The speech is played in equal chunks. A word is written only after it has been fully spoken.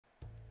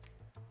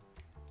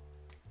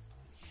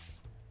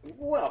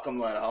Welcome,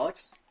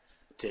 Lightaholics.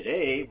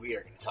 Today we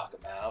are going to talk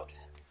about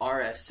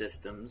RS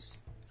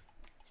Systems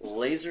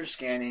laser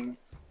scanning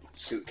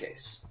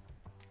suitcase.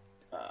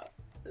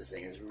 This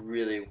thing is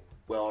really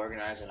well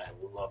organized and I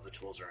love the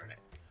tools that are in it.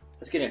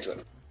 Let's get into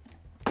it.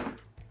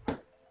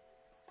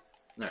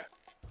 Alright.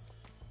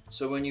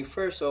 So when you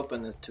first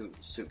open the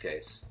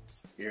suitcase,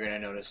 you're going to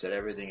notice that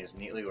everything is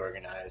neatly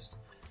organized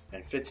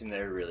and fits in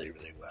there really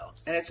well.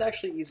 And it's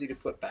actually easy to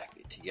put back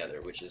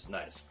together, which is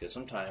nice, because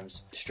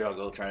sometimes you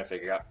struggle trying to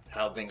figure out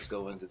how things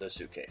go into the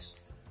suitcase.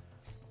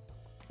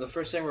 The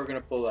first thing we're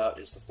going to pull out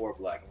is the 4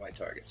 black and white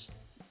targets.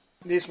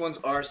 These ones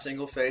are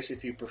single face.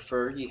 If you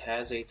prefer, he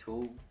has a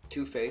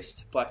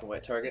two-faced black and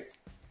white target.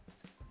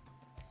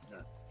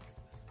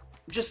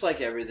 Just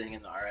like everything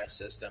in the RS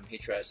system, he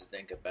tries to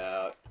think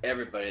about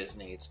everybody's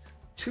needs,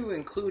 to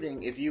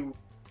including if you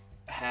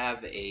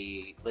have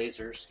a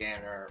laser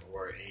scanner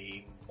or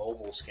a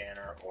mobile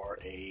scanner or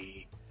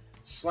a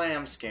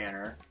slam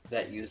scanner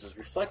that uses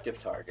reflective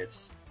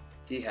targets,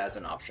 he has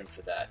an option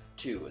for that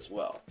too as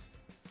well.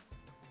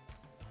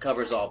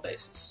 Covers all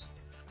bases.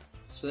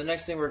 So the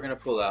next thing we're going to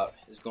pull out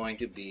is going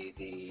to be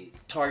the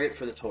target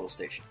for the total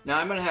station. Now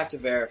I'm going to have to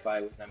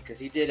verify with him because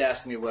he did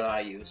ask me what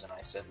I use and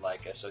I said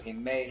Leica, so he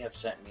may have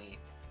sent me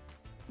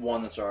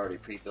one that's already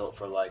pre-built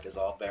for Leicas.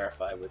 I'll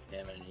verify with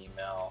him in an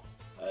email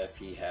if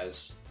he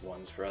has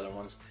ones for other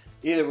ones.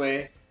 Either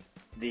way,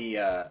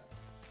 the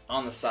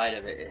on the side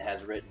of it, it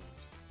has written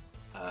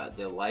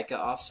the Leica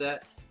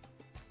offset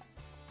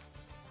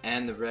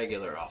and the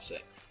regular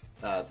offset.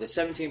 The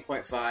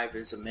 17.5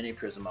 is a mini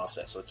prism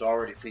offset, so it's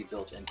already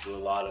pre-built into a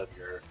lot of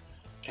your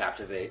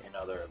Captivate and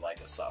other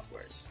Leica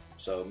softwares.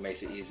 So it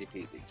makes it easy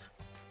peasy.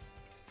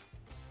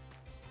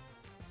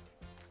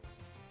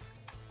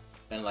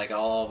 And like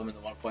all of them in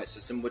the 1-point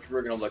system, which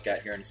we're going to look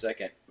at here in a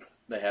second,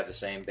 they have the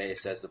same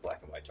base as the black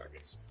and white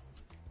targets.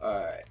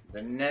 Alright,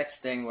 the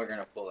next thing we're going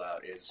to pull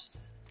out is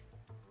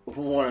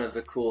one of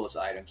the coolest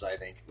items I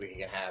think we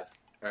can have,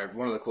 or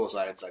one of the coolest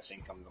items I've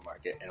seen come to the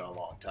market in a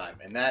long time,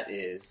 and that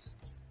is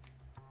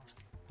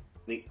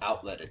the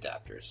outlet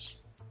adapters.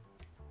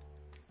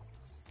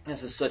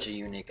 This is such a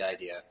unique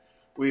idea.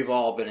 We've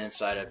all been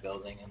inside a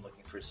building and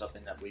looking for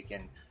something that we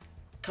can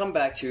come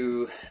back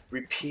to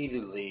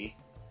repeatedly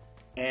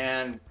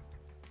and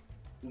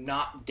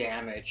not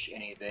damage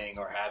anything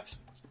or have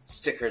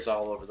stickers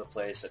all over the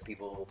place that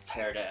people will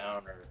tear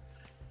down, or,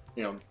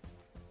 you know,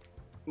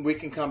 we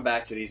can come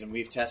back to these, and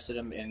we've tested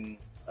them in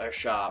our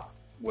shop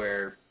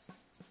where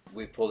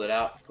we pulled it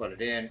out, put it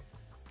in,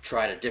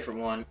 tried a different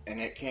one, and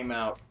it came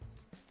out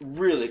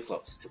really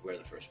close to where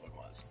the first one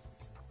was.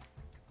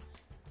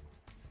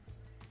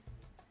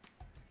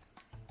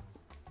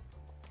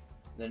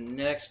 The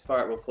next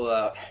part we'll pull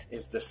out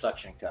is the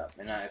suction cup.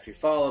 And if you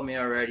follow me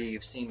already,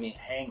 you've seen me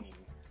hanging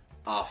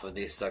off of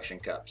these suction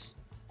cups.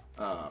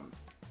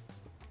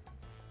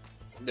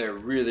 They're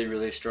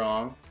really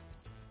strong.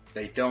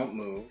 They don't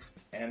move,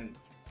 and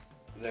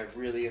they're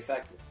really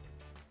effective.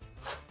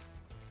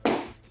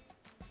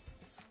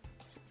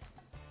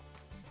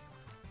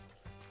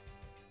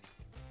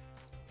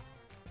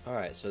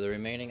 Alright, so the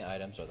remaining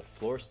items are the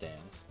floor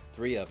stands,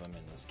 3 of them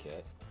in this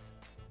kit.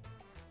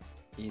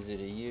 Easy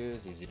to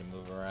use, easy to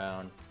move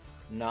around,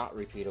 not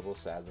repeatable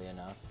sadly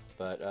enough,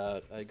 but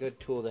a good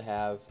tool to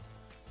have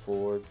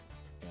for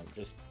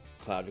just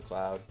cloud to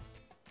cloud.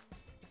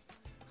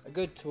 A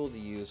good tool to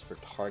use for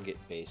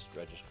target-based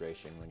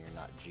registration when you're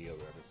not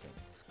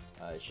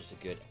geo-referencing. It's just a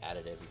good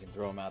additive. You can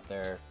throw them out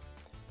there,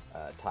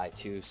 tie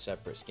 2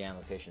 separate scan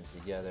locations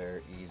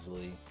together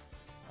easily,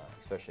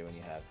 especially when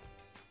you have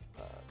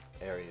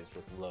areas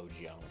with low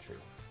geometry.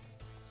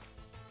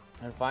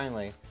 And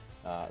finally,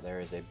 there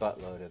is a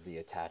buttload of the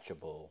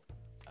attachable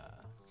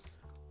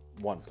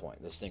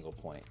 1-point, the single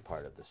point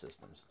part of the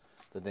systems,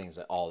 the things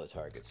that all the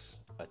targets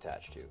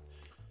attach to.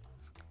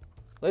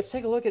 Let's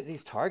take a look at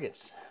these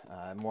targets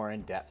more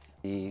in depth.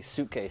 The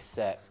suitcase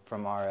set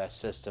from RS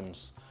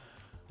Systems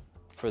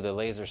for the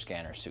laser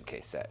scanner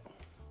suitcase set.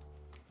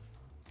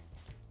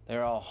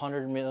 They're all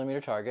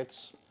 100mm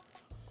targets,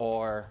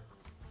 or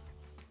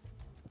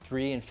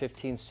 3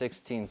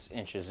 15/16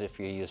 inches if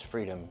you use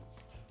Freedom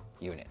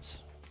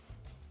units.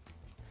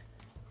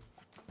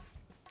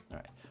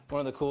 Alright,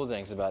 one of the cool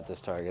things about this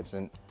targets,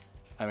 and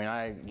I mean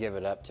I give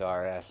it up to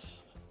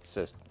RS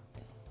Systems.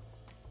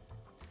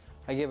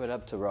 I give it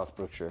up to Ralph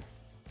Brookshire,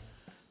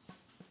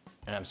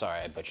 and I'm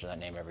sorry I butcher that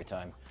name every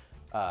time.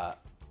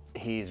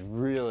 He's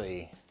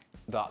really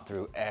thought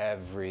through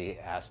every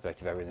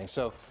aspect of everything.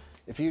 So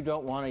if you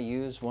don't want to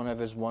use one of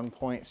his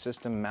 1-point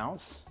system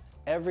mounts,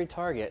 every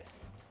target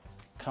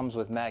comes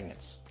with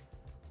magnets.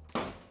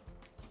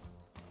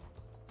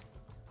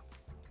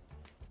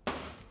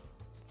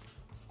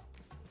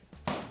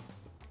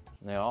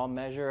 They all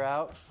measure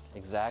out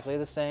exactly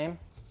the same.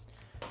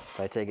 If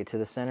I take it to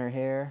the center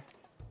here,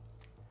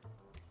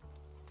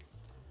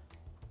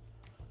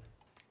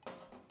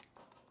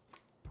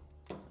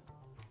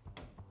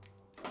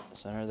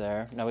 center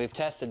there. Now we've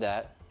tested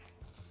that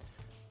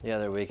the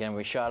other weekend.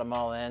 We shot them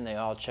all in. They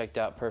all checked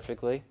out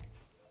perfectly.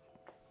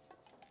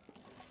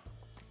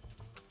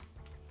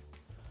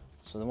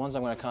 So the ones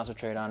I'm going to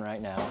concentrate on right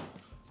now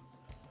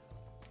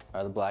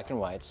are the black and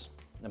whites.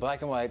 The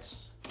black and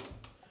whites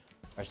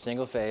are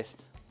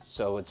single-faced,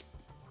 so it's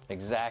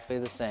exactly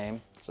the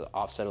same. So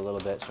offset a little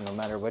bit, so no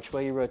matter which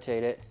way you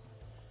rotate it,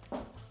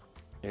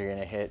 you're going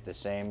to hit the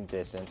same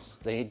distance.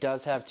 He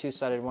does have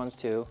two-sided ones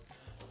too.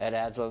 It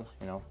adds a,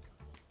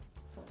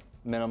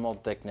 minimal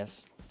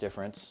thickness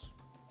difference.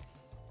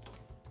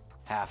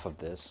 Half of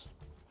this,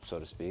 so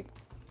to speak.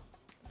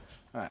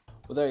 All right.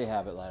 Well, there you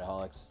have it,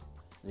 Lightaholics.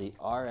 The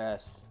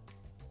RS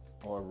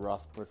or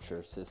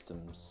Rothbutcher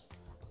Systems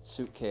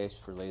suitcase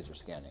for laser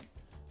scanning.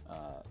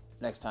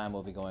 Next time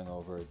we'll be going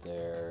over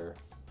their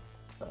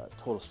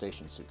total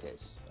station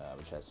suitcase,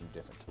 which has some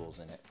different tools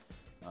in it.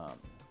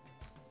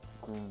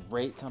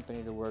 Great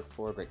company to work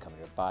for, great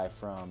company to buy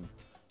from.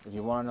 If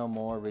you want to know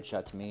more, reach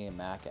out to me and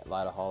Mac at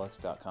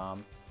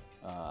lightaholics.com.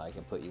 I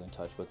can put you in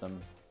touch with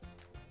him.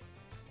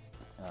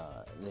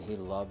 He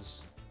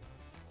loves,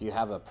 if you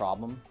have a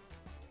problem,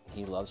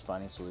 he loves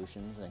finding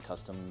solutions and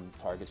custom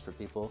targets for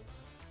people.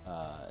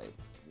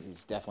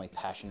 He's definitely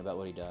passionate about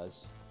what he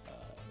does.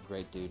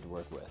 Great dude to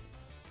work with.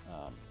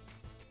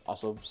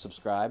 Also,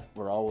 subscribe.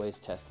 We're always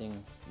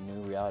testing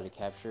new reality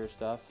capture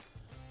stuff.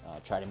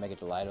 Try to make it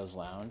to Lido's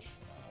Lounge.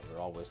 We're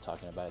always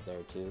talking about it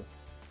there too.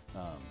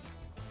 All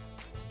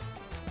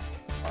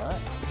right,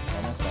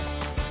 until next time.